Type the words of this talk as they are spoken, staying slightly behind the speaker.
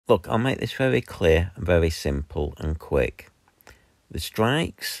Look, I'll make this very clear and very simple and quick. The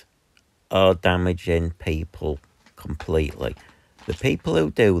strikes are damaging people completely. The people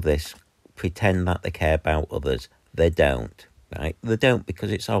who do this pretend that they care about others. They don't, right? They don't because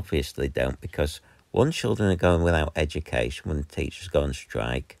it's obvious they don't, because one, children are going without education when the teachers go on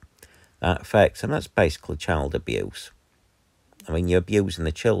strike. That affects them. That's basically child abuse. I mean, you're abusing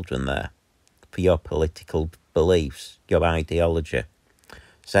the children there for your political beliefs, your ideology.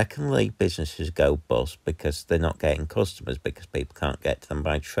 Secondly, businesses go bust because they're not getting customers because people can't get to them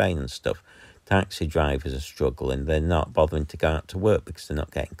by train and stuff. Taxi drivers are struggling. They're not bothering to go out to work because they're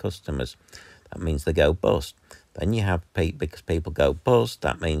not getting customers. That means they go bust. Then you have because people go bust,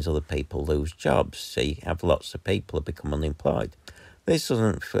 that means other people lose jobs. So you have lots of people who become unemployed. This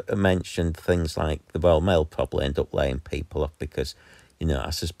doesn't mention things like the Royal Mail probably end up laying people off because, I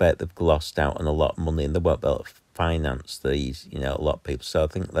suspect they've lost out on a lot of money and they won't be able to finance these, a lot of people. So I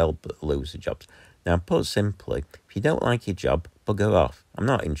think they'll lose their jobs. Now, put simply, if you don't like your job, bugger off. I'm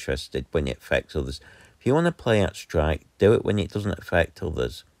not interested when it affects others. If you want to play at strike, do it when it doesn't affect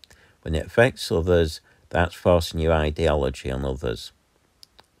others. When it affects others, that's forcing your ideology on others,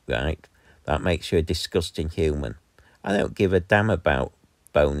 right? That makes you a disgusting human. I don't give a damn about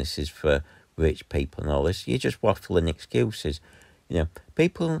bonuses for rich people and all this. You're just waffling excuses.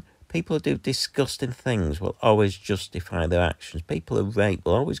 People do disgusting things will always justify their actions. People who rape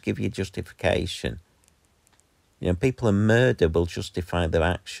will always give you justification. People who murder will justify their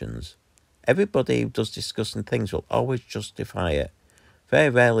actions. Everybody who does disgusting things will always justify it. Very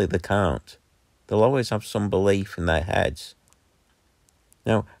rarely they can't. They'll always have some belief in their heads.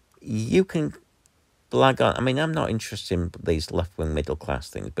 Now, you can blag on. I mean, I'm not interested in these left-wing middle-class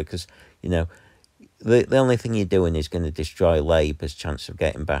things because, the only thing you're doing is going to destroy Labour's chance of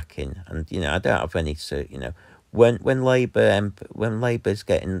getting back in. And, I don't have any, when Labour's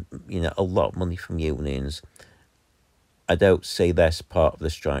getting, a lot of money from unions, I don't see their support of the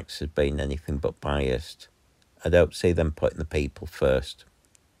strikes as being anything but biased. I don't see them putting the people first.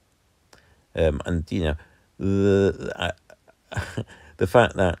 The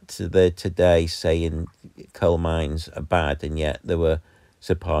fact that they're today saying coal mines are bad, and yet they were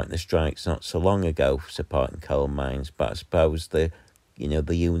supporting the strikes not so long ago for supporting coal mines, but I suppose the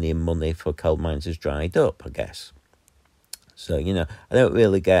union money for coal mines has dried up, I guess. So, I don't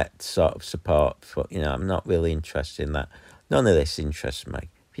really get sort of support for, I'm not really interested in that. None of this interests me.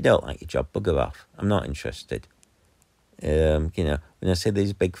 If you don't like your job, bugger off. I'm not interested. When I see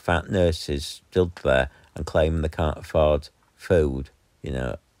these big fat nurses stood there and claiming they can't afford food,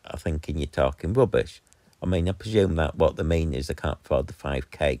 I'm thinking you're talking rubbish. I mean, I presume that what they mean is they can't afford the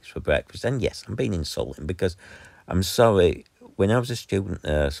 5 cakes for breakfast. And yes, I'm being insulting because I'm sorry. When I was a student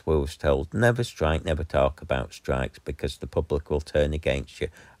nurse, we was told, never strike, never talk about strikes because the public will turn against you.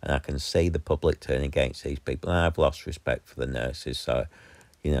 And I can see the public turn against these people. And I've lost respect for the nurses. So,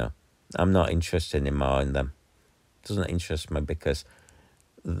 I'm not interested in more in them. It doesn't interest me because,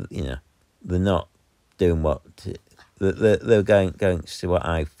 they're not doing what... They're going to see what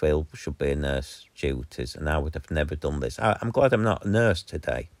I feel should be a nurse duties, and I would have never done this. I'm glad I'm not a nurse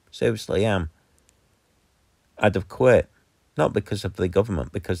today. Seriously, I am. I'd have quit, not because of the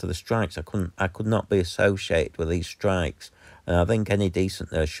government, because of the strikes. I could not be associated with these strikes, and I think any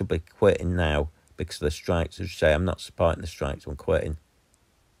decent nurse should be quitting now because of the strikes. I should say I'm not supporting the strikes. I'm quitting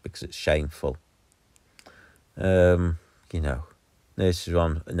because it's shameful. Nurses are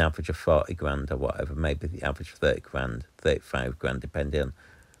on an average of 40 grand or whatever, maybe the average 30 grand, 35 grand, depending on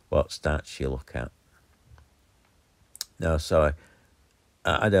what stats you look at. No, sorry.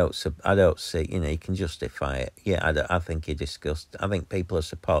 I don't see, you can justify it. Yeah, I think you're disgusting. I think people who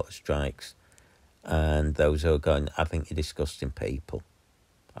support the strikes and those who are going, I think you're disgusting people.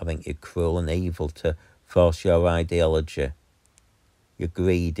 I think you're cruel and evil to force your ideology. You're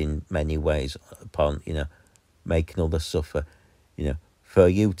greed in many ways upon, making others suffer. For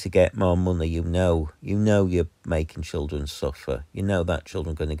you to get more money, you know you're making children suffer. You know that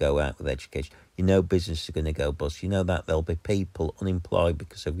children are going to go out with education. You know business are going to go bust. You know that there'll be people unemployed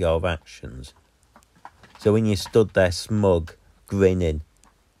because of your actions. So when you stood there smug, grinning,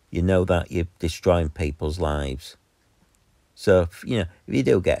 you know that you're destroying people's lives. So, if you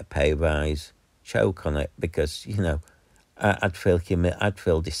do get a pay rise, choke on it because, I'd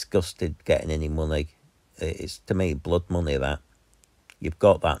feel disgusted getting any money. It's, to me, blood money, that. You've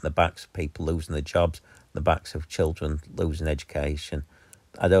got that in the backs of people losing their jobs, the backs of children losing education.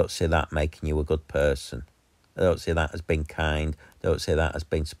 I don't see that making you a good person. I don't see that as being kind. I don't see that as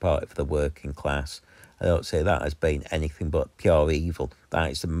being supportive of the working class. I don't see that as being anything but pure evil. That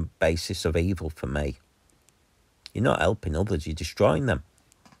is the basis of evil for me. You're not helping others, you're destroying them.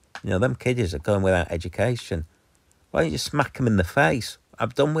 You know, them kiddies are going without education. Why don't you smack them in the face? I'm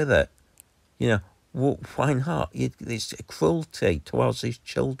done with it. You know, why not? It's cruelty towards these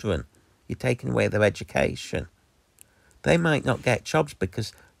children. You're taking away their education. They might not get jobs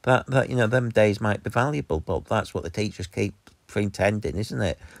because that you know, them days might be valuable, but that's what the teachers keep pretending, isn't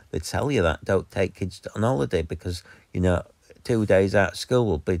it? They tell you that, don't take kids on holiday because, you know, 2 days out of school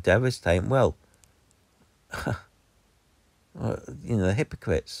will be devastating. Well, you know, the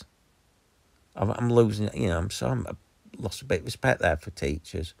hypocrites. I'm losing, you know, I've lost a bit of respect there for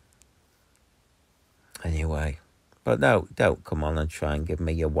teachers. Anyway, but no, don't come on and try and give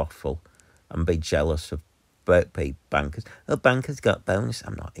me your waffle and be jealous of bankers. The bankers got bonus.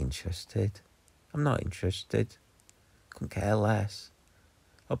 I'm not interested. Couldn't care less.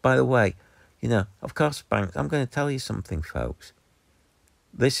 Oh, by the way, you know, of course, banks. I'm going to tell you something, folks.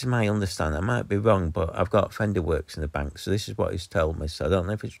 This is my understanding. I might be wrong, but I've got a friend who works in the bank, so this is what he's told me. So I don't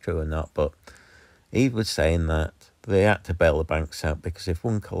know if it's true or not, but he was saying that they had to bail the banks out because if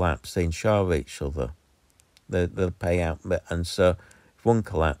one collapsed, they insure each other. They'll pay out, and so if one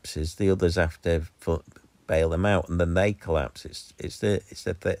collapses, the others have to bail them out, and then they collapse. That's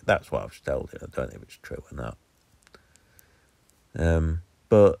what I was told. I don't know if it's true or not.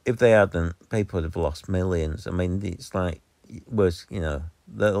 But if they hadn't, people would have lost millions. I mean, it's like, was, you know,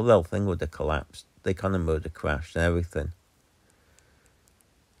 the whole thing would have collapsed. The economy would have crashed and everything.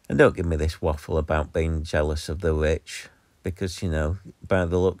 And don't give me this waffle about being jealous of the rich, because, you know, by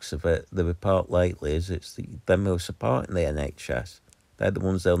the looks of it, the report lately is it's them who are supporting the NHS. They're the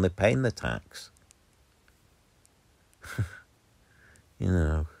ones only paying the tax. You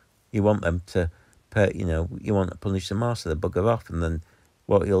know, you want them to pay, you know, you want to punish them more so they bugger off, and then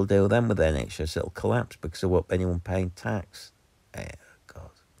what you'll do then with the NHS, it'll collapse because there won't be anyone paying tax. Oh,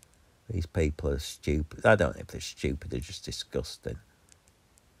 God. These people are stupid. I don't know if they're stupid, they're just disgusting.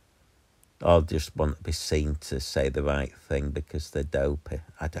 Or just want to be seen to say the right thing because they're dopey.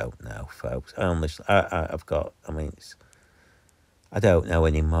 I don't know, folks. I don't know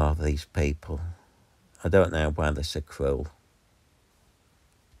any more of these people. I don't know why they're so cruel.